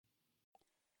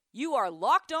You are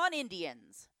Locked On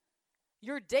Indians,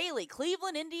 your daily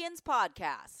Cleveland Indians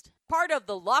podcast. Part of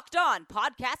the Locked On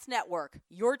Podcast Network,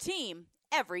 your team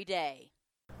every day.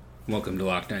 Welcome to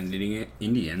Locked On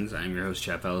Indians. I'm your host,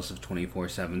 Jeff Ellis of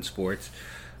 24/7 Sports.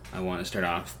 I want to start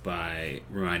off by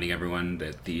reminding everyone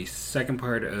that the second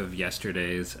part of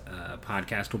yesterday's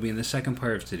podcast will be in the second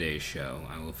part of today's show.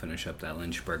 I will finish up that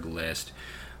Lynchburg list.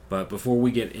 But before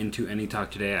we get into any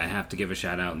talk today, I have to give a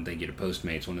shout out and thank you to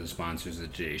Postmates, one of the sponsors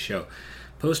of today's show.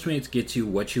 Postmates gets you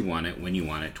what you want it, when you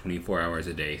want it, 24 hours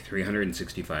a day,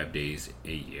 365 days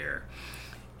a year.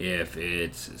 If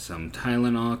it's some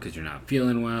Tylenol because you're not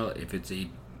feeling well, if it's a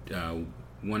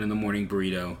 1 in the morning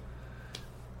burrito,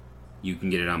 you can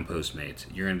get it on Postmates.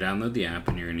 You're going to download the app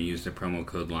and you're going to use the promo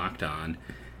code LOCKEDON.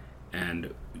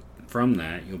 And from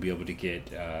that, you'll be able to get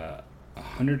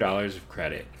 $100 of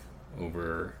credit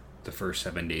over the first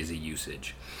 7 days of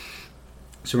usage.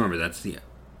 So remember,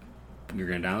 you're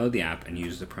going to download the app and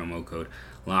use the promo code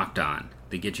LOCKEDON.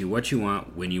 They get you what you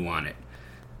want when you want it.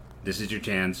 This is your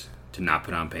chance to not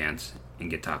put on pants and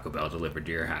get Taco Bell delivered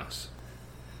to your house.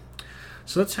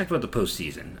 So let's talk about the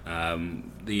postseason.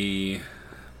 The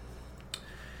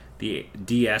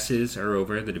DSs are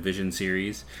over, the division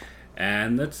series,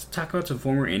 and let's talk about some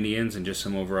former Indians and just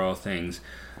some overall things.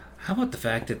 How about the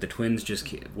fact that the Twins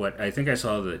I think I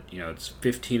saw that, it's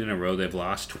 15 in a row. They've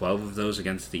lost 12 of those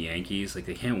against the Yankees. Like,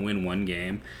 they can't win one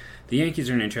game. The Yankees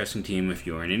are an interesting team if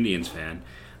you're an Indians fan.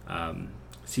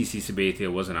 CC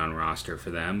Sabathia wasn't on roster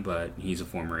for them, but he's a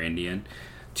former Indian.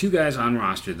 Two guys on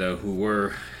roster, though, who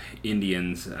were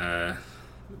Indians,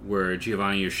 were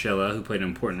Giovanni Urshela, who played an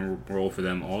important role for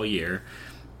them all year,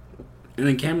 and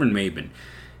then Cameron Maybin.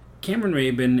 Cameron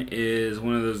Maybin is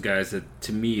one of those guys that,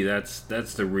 to me, that's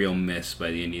the real miss by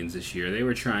the Indians this year. They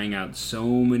were trying out so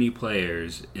many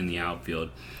players in the outfield.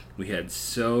 We had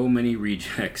so many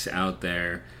rejects out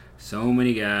there, so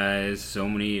many guys, so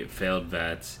many failed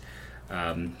vets.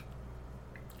 It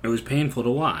was painful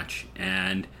to watch,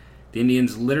 and the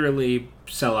Indians literally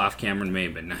sell off Cameron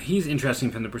Maybin. Now, he's interesting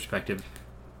from the perspective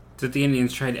that the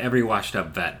Indians tried every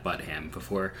washed-up vet but him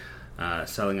before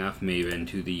selling off Maybin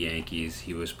to the Yankees.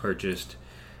 He was purchased,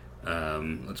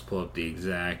 let's pull up the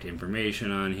exact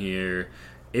information on here,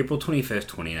 April 25th,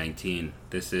 2019.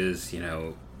 This is,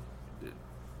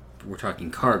 we're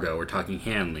talking Cargo, we're talking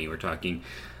Hanley, we're talking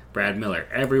Brad Miller,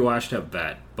 every washed-up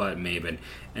vet but Maybin.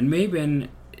 And Maybin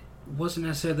wasn't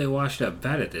necessarily a washed-up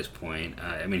vet at this point.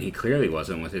 He clearly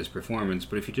wasn't with his performance,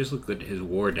 but if you just look at his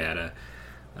WAR data,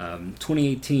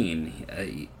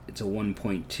 2018, it's a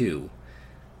 1.2.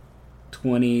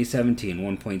 2017,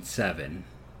 1.7.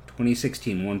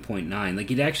 2016, 1.9. Like,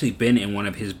 he'd actually been in one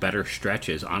of his better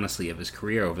stretches, honestly, of his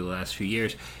career over the last few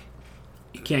years.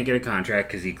 He can't get a contract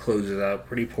because he closes out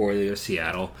pretty poorly with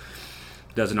Seattle.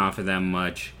 Doesn't offer them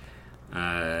much.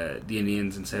 The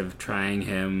Indians, instead of trying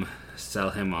him,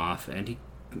 sell him off, and he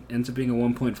ends up being a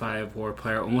 1.5 WAR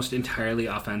player almost entirely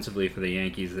offensively for the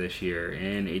Yankees this year.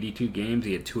 In 82 games,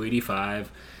 he had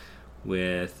 285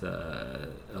 with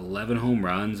 11 home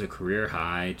runs, a career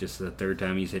high, just the third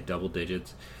time he's hit double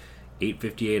digits,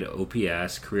 858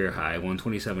 OPS, career high,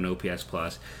 127 OPS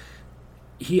plus.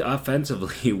 He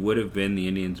offensively would have been the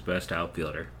Indians' best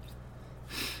outfielder,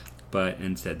 but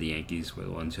instead the Yankees were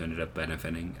the ones who ended up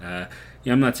benefiting.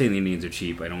 I'm not saying the Indians are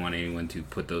cheap. I don't want anyone to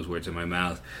put those words in my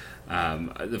mouth.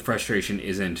 The frustration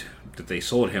isn't that they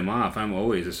sold him off. I'm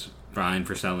always fine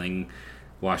for selling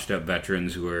washed-up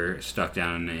veterans who were stuck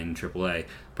down in AAA.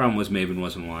 Problem was Maybin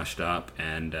wasn't washed up,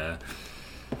 and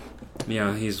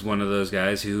he's one of those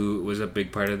guys who was a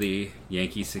big part of the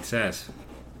Yankees' success.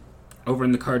 Over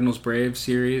in the Cardinals-Braves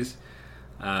series,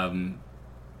 kind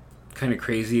of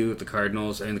crazy with the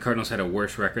Cardinals. The Cardinals had a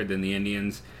worse record than the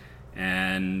Indians,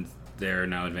 and they're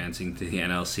now advancing to the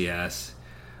NLCS.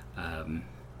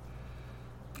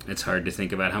 It's hard to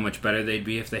think about how much better they'd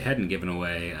be if they hadn't given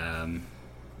away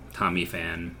Tommy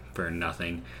Pham for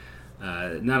nothing.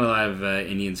 Not a lot of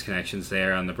Indians connections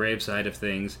there on the Brave side of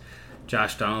things.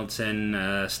 Josh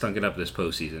Donaldson stunk it up this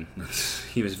postseason.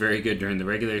 He was very good during the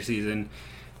regular season.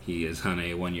 He is on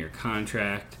a 1-year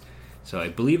contract. So I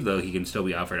believe, though, he can still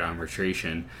be offered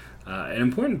arbitration. An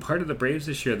important part of the Braves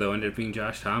this year, though, ended up being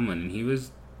Josh Tomlin, and he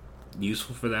was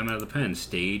useful for them out of the pen.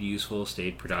 Stayed useful,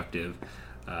 stayed productive.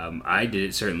 I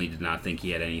certainly did not think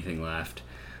he had anything left,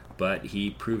 but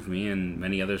he proved me and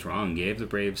many others wrong. Gave the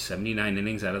Braves 79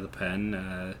 innings out of the pen.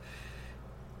 I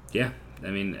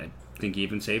think he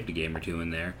even saved a game or two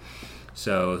in there.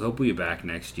 So he'll be back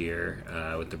next year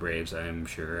with the Braves, I'm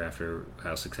sure, after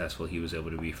how successful he was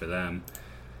able to be for them.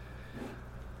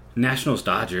 Nationals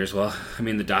Dodgers,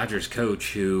 the Dodgers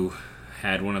coach who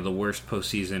had one of the worst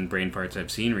postseason brain farts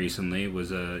I've seen recently.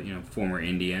 Was a former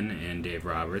Indian and Dave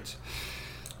Roberts.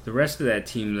 The rest of that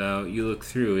team, though, you look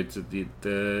through, it's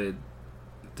the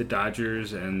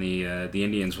Dodgers and the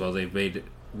Indians. Well, they've made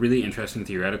really interesting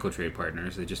theoretical trade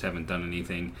partners. They just haven't done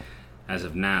anything as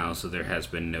of now, so there has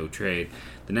been no trade.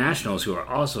 The Nationals, who are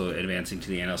also advancing to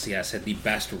the NLCS, had the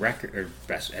best record,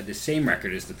 had the same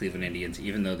record as the Cleveland Indians,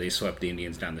 even though they swept the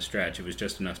Indians down the stretch. It was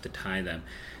just enough to tie them.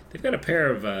 They've got a pair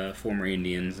of former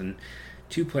Indians and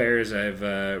two players I've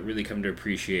really come to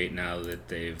appreciate now that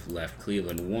they've left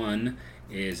Cleveland. One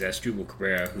is Asdrubal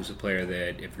Cabrera, who's a player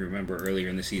that, if you remember earlier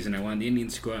in the season, I wanted the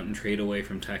Indians to go out and trade away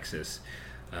from Texas.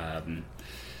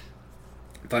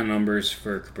 Final numbers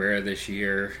for Cabrera this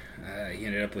year, he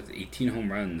ended up with 18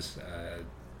 home runs,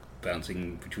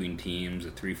 bouncing between teams,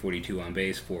 a 342 on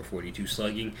base, 442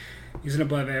 slugging. He's an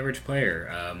above-average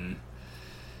player.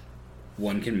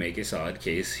 One can make a solid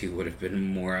case he would have been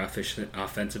more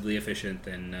offensively efficient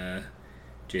than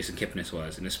Jason Kipnis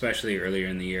was, and especially earlier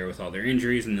in the year with all their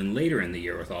injuries, and then later in the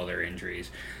year with all their injuries.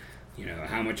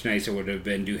 How much nicer would it have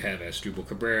been to have Asdrubal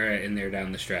Cabrera in there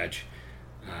down the stretch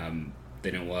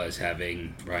than it was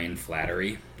having Ryan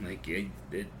Flaherty.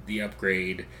 The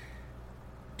upgrade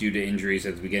due to injuries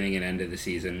at the beginning and end of the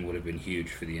season would have been huge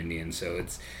for the Indians. So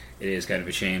it is kind of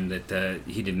a shame that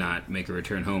he did not make a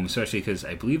return home, especially because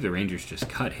I believe the Rangers just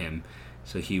cut him,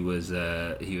 so he was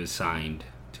signed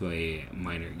to a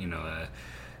minor,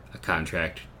 a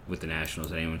contract with the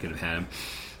Nationals. Anyone could have had him.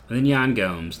 And then Yan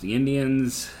Gomes. The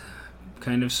Indians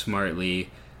kind of smartly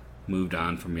moved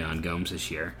on from Yan Gomes this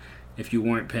year. If you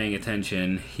weren't paying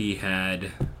attention, he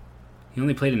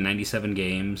only played in 97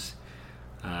 games.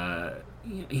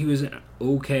 He was an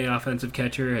okay offensive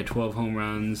catcher, had 12 home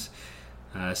runs,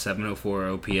 704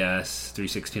 OPS,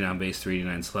 316 on base,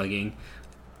 389 slugging.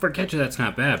 For a catcher, that's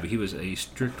not bad, but he was a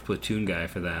strict platoon guy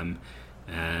for them.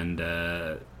 And,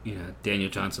 Daniel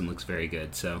Johnson looks very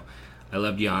good. So I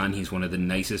loved Yan. He's one of the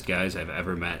nicest guys I've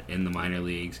ever met in the minor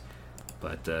leagues.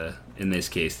 But in this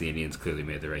case, the Indians clearly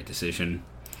made the right decision.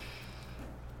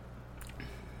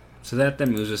 So that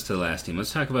then moves us to the last team.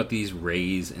 Let's talk about these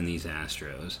Rays and these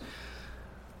Astros.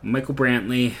 Michael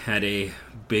Brantley had a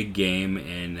big game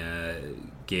in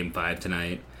Game 5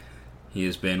 tonight. He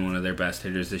has been one of their best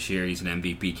hitters this year. He's an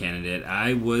MVP candidate.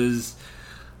 I was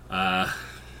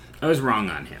wrong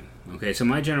on him. Okay, so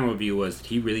my general view was that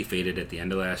he really faded at the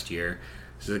end of last year.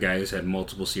 This is a guy who's had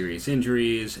multiple serious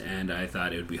injuries, and I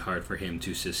thought it would be hard for him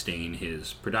to sustain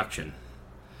his production.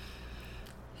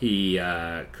 He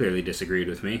clearly disagreed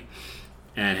with me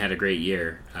and had a great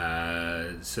year.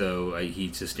 So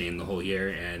he sustained the whole year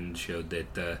and showed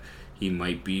that he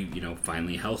might be,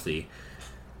 finally healthy.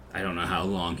 I don't know how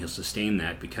long he'll sustain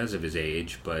that because of his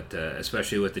age, but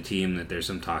especially with the team that there's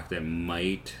some talk that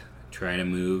might try to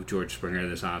move George Springer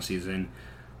this offseason.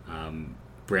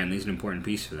 Brantley's an important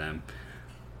piece for them.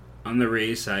 On the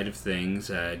Rays side of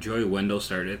things, Joey Wendell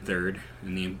started at third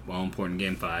in the all-important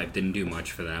Game 5. Didn't do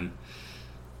much for them.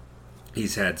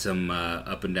 He's had some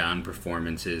up and down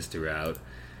performances throughout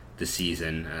the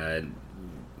season.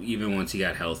 Even once he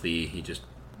got healthy, he just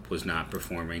was not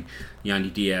performing.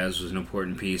 Yandy Diaz was an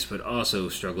important piece, but also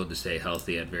struggled to stay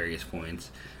healthy at various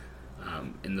points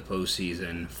in the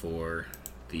postseason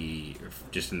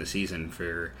just in the season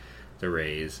for the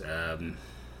Rays. He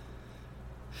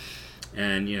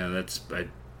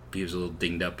was a little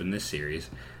dinged up in this series.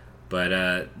 But,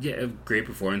 a great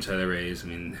performance by the Rays. I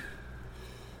mean,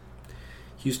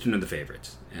 Houston are the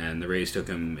favorites, and the Rays took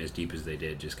him as deep as they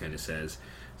did. Just kind of says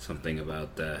something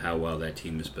about how well that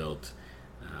team is built.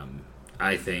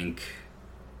 I think,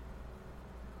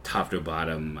 top to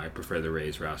bottom, I prefer the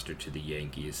Rays roster to the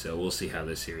Yankees, so we'll see how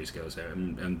this series goes.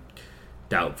 I'm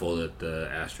doubtful that the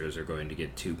Astros are going to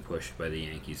get too pushed by the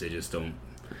Yankees. They just don't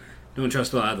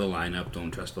trust a lot of the lineup,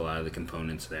 don't trust a lot of the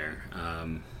components there.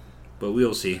 But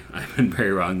we'll see. I've been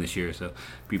very wrong this year, so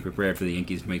be prepared for the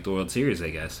Yankees to make the World Series,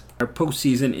 I guess. Our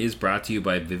postseason is brought to you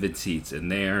by Vivid Seats,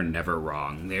 and they are never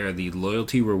wrong. They are the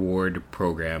loyalty reward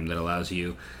program that allows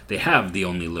you... They have the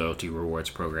only loyalty rewards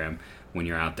program when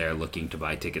you're out there looking to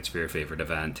buy tickets for your favorite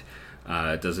event.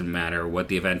 It doesn't matter what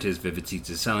the event is, Vivid Seats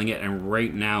is selling it, and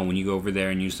right now, when you go over there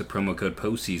and use the promo code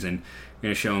POSTSEASON, you're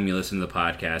going to show them you listen to the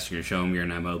podcast, you're going to show them you're an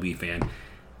MLB fan,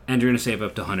 and you're going to save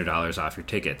up to $100 off your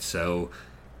tickets. So...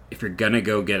 if you're gonna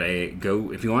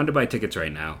if you wanted to buy tickets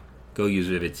right now, go use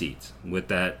Vivid Seats. With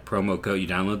that promo code, you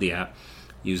download the app,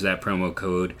 use that promo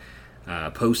code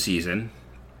postseason,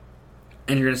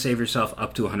 and you're gonna save yourself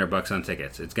up to $100 on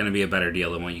tickets. It's gonna be a better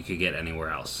deal than what you could get anywhere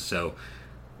else. So,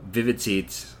 Vivid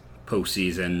Seats,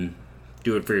 postseason,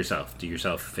 do it for yourself. Do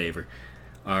yourself a favor.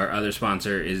 Our other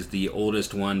sponsor is the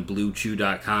oldest one,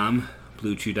 BlueChew.com.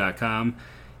 BlueChew.com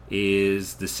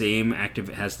is has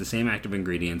the same active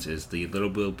ingredients as the little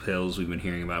blue pills we've been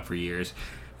hearing about for years,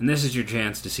 and this is your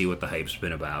chance to see what the hype's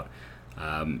been about.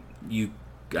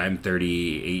 I'm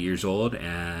 38 years old,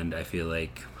 and I feel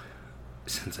like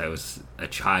since I was a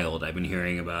child, I've been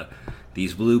hearing about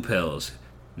these blue pills.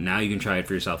 Now you can try it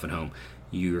for yourself at home.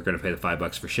 You're going to pay the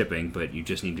 $5 for shipping, but you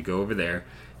just need to go over there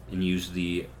and use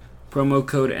the promo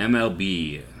code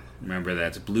MLB. Remember,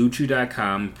 that's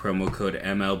BlueChew.com, promo code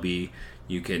MLB.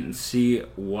 You can see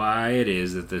why it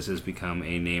is that this has become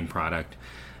a name product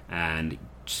and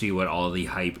see what all the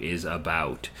hype is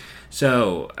about.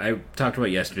 So, I talked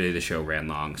about yesterday, the show ran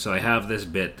long. So I have this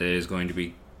bit that is going to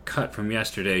be cut from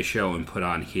yesterday's show and put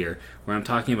on here, where I'm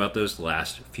talking about those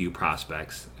last few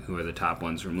prospects, who are the top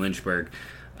ones from Lynchburg.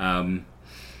 I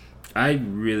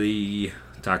really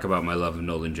talk about my love of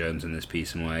Nolan Jones in this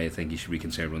piece and why I think he should be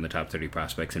considered one of the top 30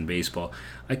 prospects in baseball.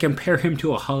 I compare him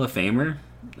to a Hall of Famer,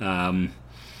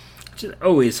 which is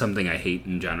always something I hate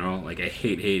in general. Like, I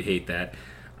hate that.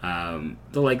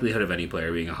 The likelihood of any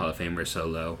player being a Hall of Famer is so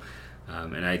low.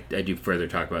 And I do further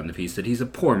talk about in the piece that he's a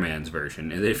poor man's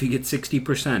version, and that if you get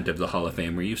 60% of the Hall of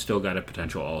Famer, you've still got a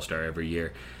potential All-Star every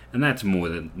year, and that's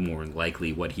more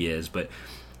likely what he is. But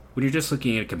when you're just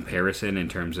looking at a comparison in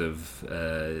terms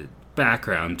of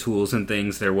background, tools, and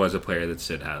things, there was a player that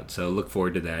stood out. So look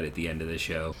forward to that at the end of the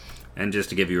show. And just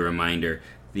to give you a reminder,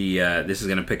 this is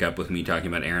going to pick up with me talking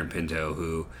about Aaron Pinto,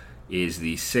 who is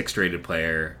the 6th rated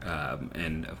player,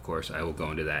 and of course I will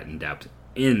go into that in depth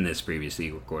in this previously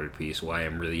recorded piece, why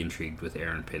I'm really intrigued with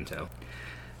Aaron Pinto.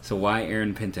 So why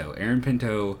Aaron Pinto? Aaron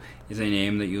Pinto is a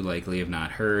name that you likely have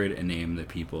not heard, a name that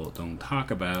people don't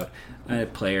talk about, a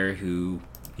player who,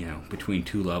 between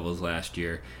 2 levels last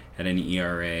year had an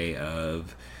ERA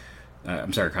of,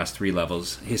 across 3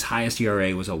 levels. His highest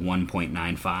ERA was a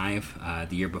 1.95.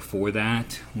 The year before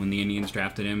that, when the Indians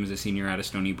drafted him as a senior out of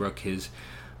Stony Brook, his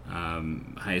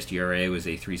highest ERA was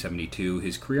a 3.72.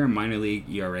 His career minor league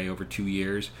ERA over 2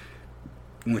 years,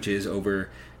 which is over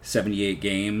 78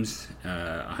 games,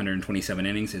 127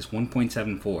 innings, is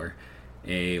 1.74.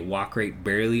 A walk rate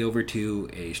barely over 2,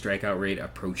 a strikeout rate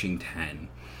approaching 10.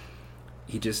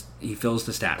 He fills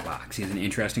the stat box. He's an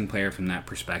interesting player from that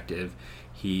perspective.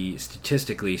 He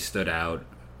statistically stood out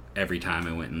every time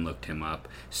I went and looked him up.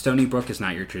 Stony Brook is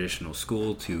not your traditional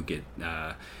school to get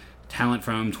talent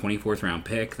from. 24th round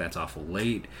pick, that's awful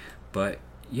late, but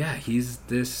yeah, he's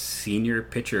this senior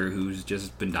pitcher who's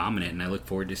just been dominant, and I look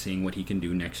forward to seeing what he can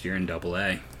do next year in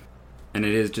AA. And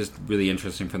it is just really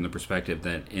interesting from the perspective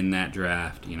that in that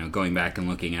draft, going back and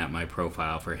looking at my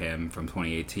profile for him from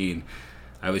 2018,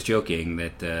 I was joking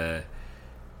that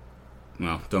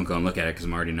don't go and look at it because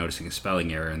I'm already noticing a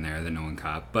spelling error in there that no one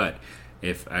caught, but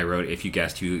if you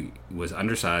guessed he was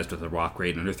undersized with a walk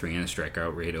rate under 3 and a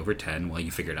strikeout rate over 10, well,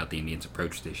 you figured out the Indians'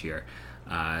 approach this year.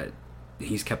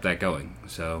 He's kept that going.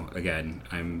 So, again,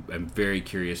 I'm very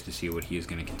curious to see what he is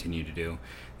going to continue to do.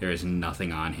 There is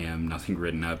nothing on him, nothing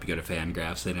written up. You go to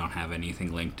Fangraphs, they don't have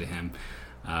anything linked to him.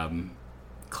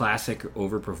 Classic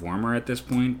overperformer at this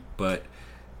point, but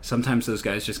sometimes those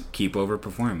guys just keep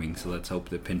overperforming, so let's hope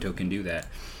that Pinto can do that.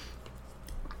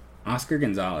 Oscar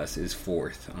Gonzalez is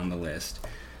 4th on the list.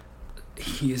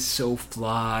 He is so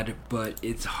flawed, but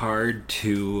it's hard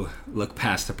to look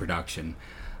past the production.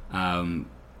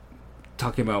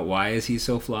 Talking about why is he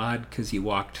so flawed? Because he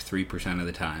walked 3% of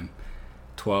the time.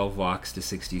 12 walks to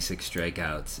 66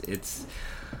 strikeouts.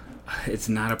 It's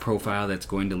not a profile that's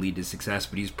going to lead to success,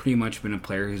 but he's pretty much been a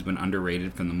player who's been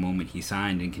underrated from the moment he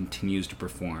signed and continues to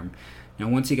perform. Now,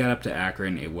 once he got up to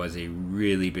Akron, it was a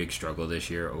really big struggle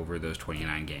this year over those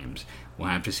 29 games. We'll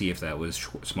have to see if that was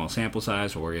small sample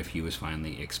size or if he was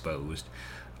finally exposed.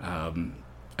 I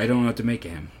don't know what to make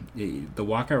of him. The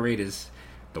walk rate is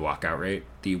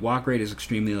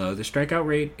extremely low. The strikeout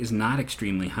rate is not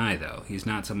extremely high, though. He's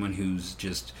not someone who's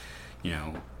just,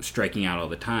 striking out all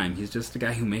the time. He's just a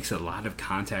guy who makes a lot of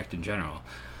contact in general.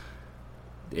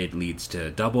 It leads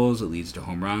to doubles, it leads to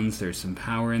home runs, there's some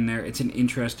power in there. It's an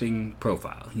interesting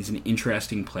profile. He's an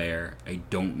interesting player. I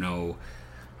don't know.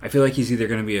 I feel like he's either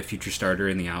going to be a future starter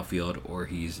in the outfield or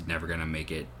he's never going to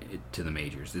make it to the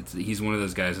majors. He's one of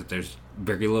those guys that there's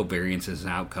very low variances in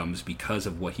outcomes because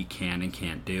of what he can and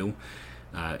can't do.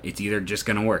 It's either just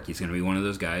going to work. He's going to be one of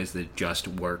those guys that just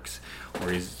works,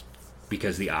 or is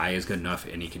because the eye is good enough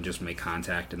and he can just make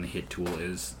contact and the hit tool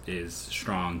is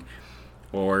strong,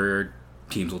 or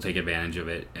teams will take advantage of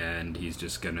it and he's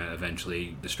just going to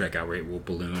eventually, the strikeout rate will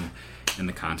balloon and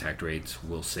the contact rates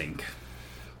will sink.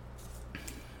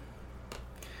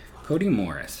 Cody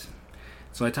Morris.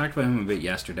 So I talked about him a bit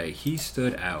yesterday. He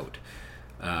stood out.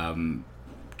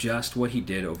 Just what he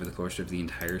did over the course of the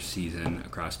entire season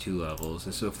across 2 levels.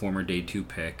 This is a former day 2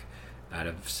 pick out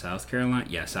of South Carolina.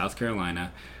 Yeah, South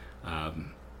Carolina.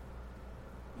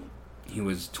 He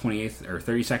was 28th or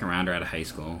 32nd rounder out of high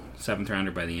school, 7th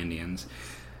rounder by the Indians.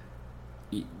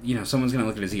 You know, someone's going to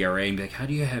look at his ERA and be like, how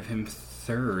do you have him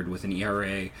 3rd with an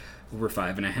ERA over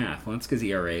 5.5? Well, it's because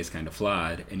ERA is kind of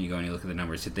flawed, and you go and you look at the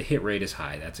numbers. The hit rate is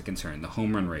high, that's a concern. The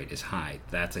home run rate is high,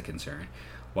 that's a concern.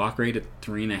 Walk rate at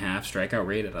 3.5, strikeout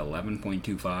rate at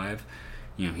 11.25.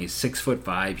 You know, he's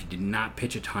 6'5". He did not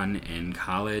pitch a ton in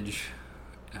college.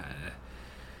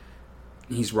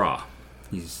 He's raw.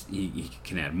 He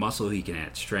can add muscle, he can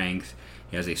add strength.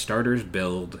 He has a starter's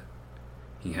build.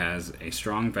 He has a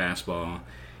strong fastball.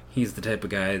 He's the type of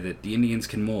guy that the Indians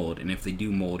can mold, and if they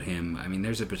do mold him, I mean,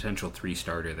 there's a potential 3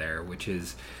 starter there, which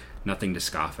is nothing to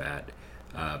scoff at.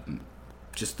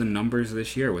 Just the numbers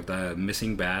this year with the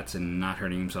missing bats and not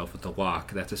hurting himself with the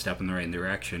walk, that's a step in the right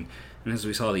direction. And as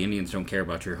we saw, the Indians don't care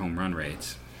about your home run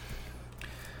rates.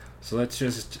 So let's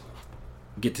just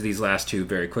get to these last 2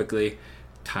 very quickly.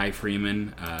 Ty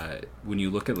Freeman, when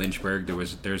you look at Lynchburg,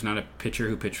 there's not a pitcher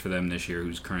who pitched for them this year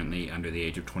who's currently under the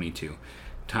age of 22.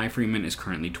 Ty Freeman is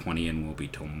currently 20 and will be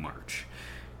till March.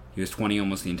 He was 20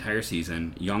 almost the entire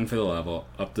season, young for the level,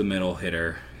 up the middle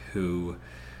hitter who,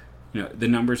 you know, the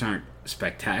numbers aren't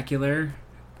spectacular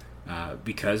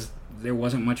because there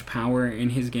wasn't much power in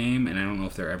his game, and I don't know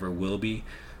if there ever will be.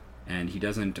 And he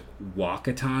doesn't walk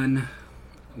a ton,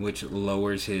 which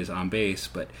lowers his on base,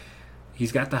 but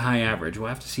he's got the high average. We'll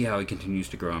have to see how he continues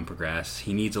to grow and progress.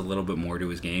 He needs a little bit more to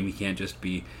his game. He can't just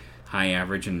be high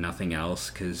average and nothing else,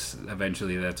 because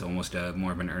eventually that's almost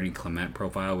more of an Ernie Clement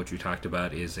profile, which we talked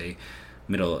about is a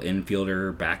middle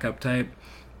infielder backup type.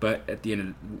 But at the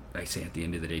end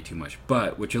of the day too much.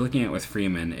 But what you're looking at with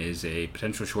Freeman is a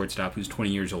potential shortstop who's 20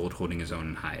 years old holding his own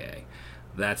in high A.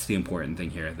 That's the important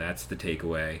thing here. That's the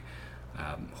takeaway.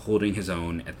 Holding his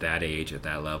own at that age, at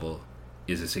that level,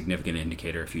 is a significant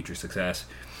indicator of future success.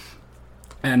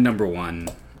 And number 1,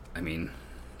 I mean,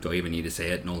 do I even need to say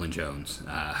it? Nolan Jones.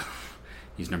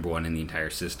 He's number 1 in the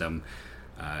entire system.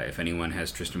 If anyone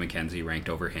has Tristan McKenzie ranked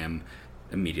over him,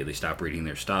 immediately stop reading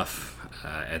their stuff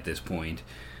at this point.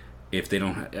 If they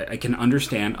don't, I can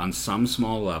understand on some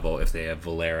small level if they have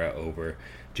Valera over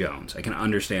Jones. I can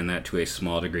understand that to a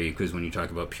small degree, because when you talk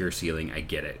about pure ceiling, I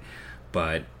get it.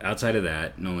 But outside of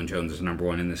that, Nolan Jones is number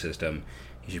 1 in the system.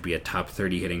 He should be a top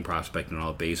 30 hitting prospect in all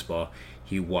of baseball.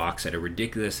 He walks at a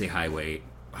ridiculously high rate.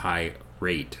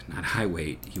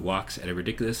 He walks at a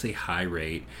ridiculously high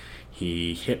rate.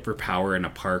 He hit for power in a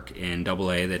park in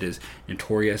AA that is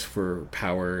notorious for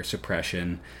power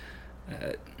suppression.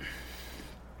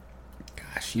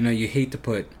 You know, you hate to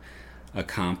put a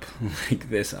comp like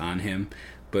this on him,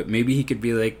 but maybe he could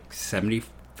be like 75%,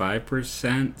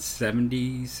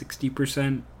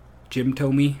 60% Jim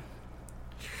Thome.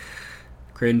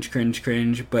 Cringe.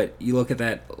 But you look at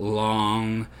that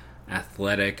long,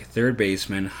 athletic third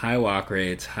baseman, high walk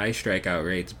rates, high strikeout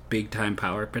rates, big-time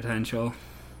power potential.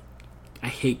 I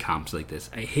hate comps like this.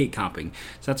 I hate comping.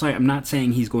 So that's why I'm not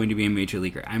saying he's going to be a major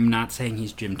leaguer. I'm not saying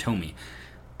he's Jim Thome.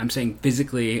 I'm saying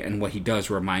physically and what he does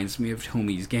reminds me of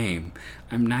Thome's game.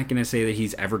 I'm not going to say that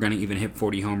he's ever going to even hit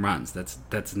 40 home runs.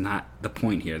 That's not the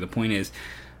point here. The point is,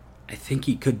 I think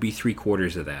he could be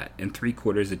 3/4 of that. And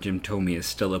 3/4 of Jim Thome is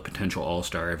still a potential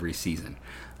all-star every season.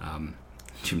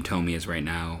 Jim Thome is right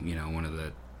now, you know, one of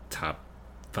the top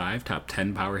 5, top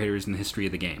 10 power hitters in the history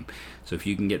of the game. So if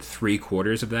you can get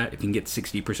 3/4 of that, if you can get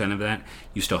 60% of that,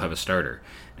 you still have a starter.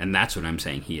 And that's what I'm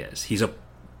saying he is. He's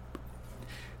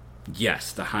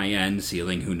yes, the high-end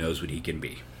ceiling, who knows what he can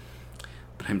be.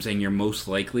 But I'm saying your most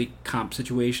likely comp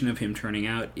situation of him turning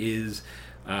out is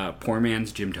poor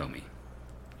man's Jim Thome.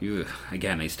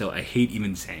 Again, I hate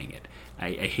even saying it. I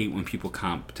hate when people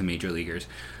comp to major leaguers,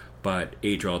 but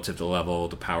age relative to level,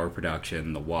 the power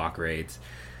production, the walk rates,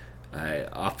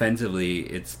 offensively,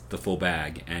 it's the full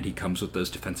bag, and he comes with those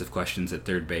defensive questions at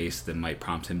third base that might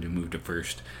prompt him to move to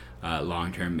first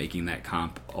long term, making that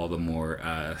comp all the more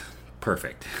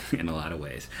perfect in a lot of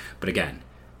ways. But again,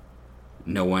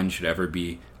 no one should ever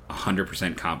be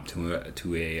 100% comp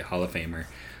to a Hall of Famer.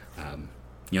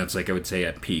 You know, it's like I would say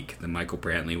at peak, that Michael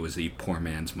Brantley was the poor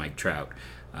man's Mike Trout.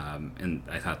 And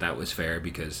I thought that was fair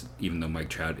because even though Mike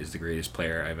Trout is the greatest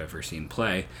player I've ever seen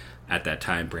play, at that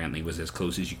time Brantley was as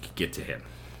close as you could get to him.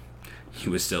 He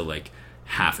was still like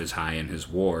half as high in his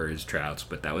WAR as Trout's,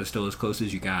 but that was still as close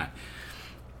as you got.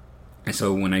 And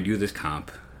so when I do this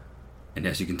comp, and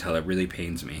as you can tell, it really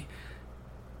pains me,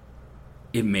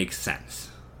 it makes sense.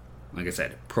 Like I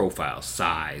said, profile,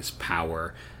 size,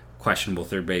 power, questionable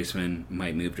third baseman,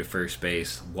 might move to first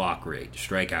base. Walk rate,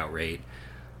 strikeout rate,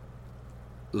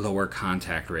 lower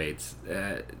contact rates.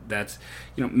 That's,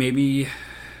 maybe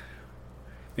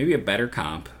a better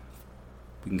comp.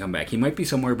 We can come back. He might be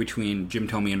somewhere between Jim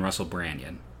Thome and Russell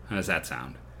Branyan. How does that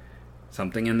sound?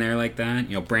 Something in there like that.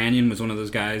 Branyan was one of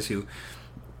those guys who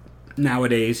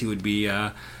nowadays he would be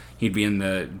he'd be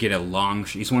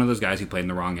he's one of those guys who played in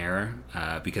the wrong era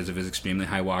because of his extremely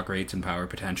high walk rates and power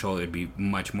potential. It'd be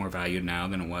much more valued now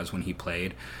than it was when he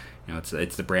played. It's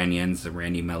the Branyans, the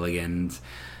Randy Milligans,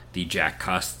 the Jack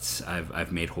Custs.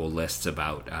 I've made whole lists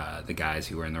about the guys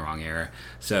who were in the wrong era.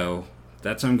 So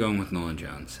that's what I'm going with Nolan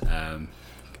Jones.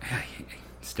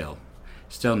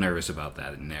 Still nervous about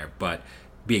that in there, but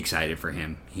be excited for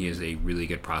him. He is a really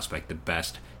good prospect, the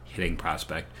best hitting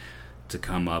prospect to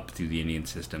come up through the Indian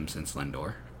system since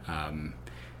Lindor.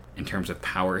 In terms of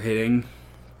power hitting,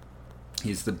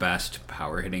 he's the best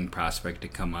power hitting prospect to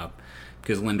come up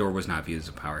because Lindor was not viewed as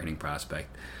a power hitting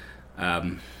prospect.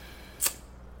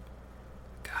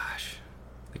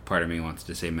 Part of me wants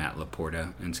to say Matt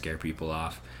Laporta and scare people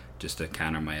off just to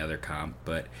counter my other comp,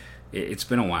 but it's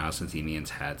been a while since the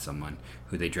Indians had someone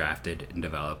who they drafted and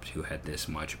developed who had this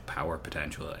much power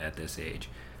potential at this age.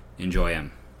 Enjoy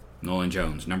him. Nolan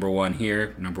Jones, number 1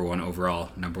 here, number 1 overall,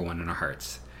 number 1 in our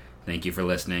hearts. Thank you for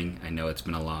listening. I know it's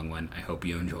been a long one. I hope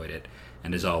you enjoyed it.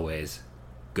 And as always,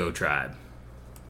 go Tribe.